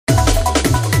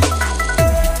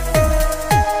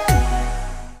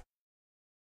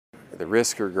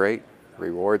risks are great,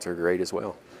 rewards are great as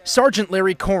well. Sergeant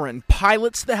Larry Corin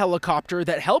pilots the helicopter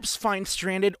that helps find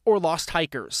stranded or lost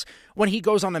hikers. When he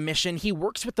goes on a mission, he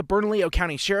works with the Bernalillo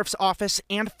County Sheriff's Office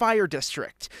and Fire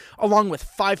District, along with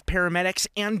 5 paramedics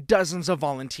and dozens of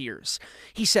volunteers.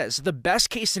 He says the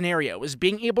best case scenario is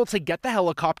being able to get the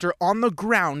helicopter on the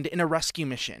ground in a rescue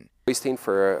mission. Hoisting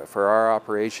for our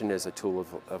operation is a tool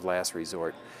of last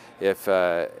resort.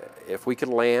 If we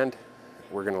can land,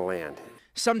 we're going to land.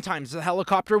 Sometimes the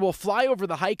helicopter will fly over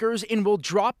the hikers and will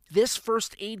drop this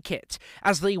first aid kit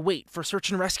as they wait for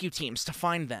search and rescue teams to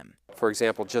find them. For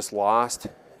example, just lost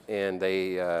and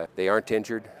they aren't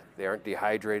injured, they aren't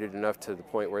dehydrated enough to the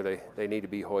point where they need to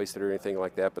be hoisted or anything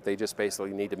like that, but they just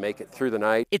basically need to make it through the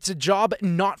night. It's a job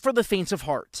not for the faint of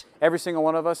heart. Every single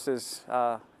one of us is,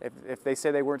 if they say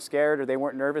they weren't scared or they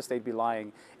weren't nervous, they'd be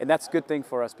lying. And that's a good thing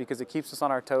for us because it keeps us on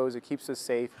our toes, it keeps us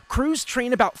safe. Crews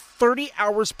train about 30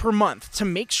 hours per month to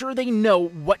make sure they know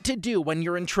what to do when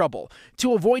you're in trouble.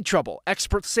 To avoid trouble,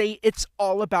 experts say it's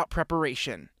all about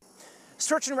preparation.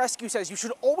 Search and Rescue says you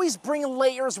should always bring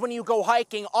layers when you go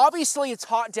hiking. Obviously, it's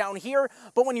hot down here,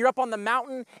 but when you're up on the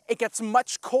mountain, it gets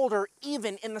much colder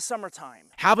even in the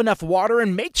summertime. Have enough water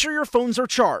and make sure your phones are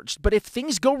charged. But if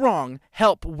things go wrong,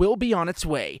 help will be on its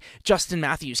way. Justin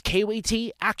Matthews,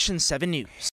 KOAT, Action 7 News.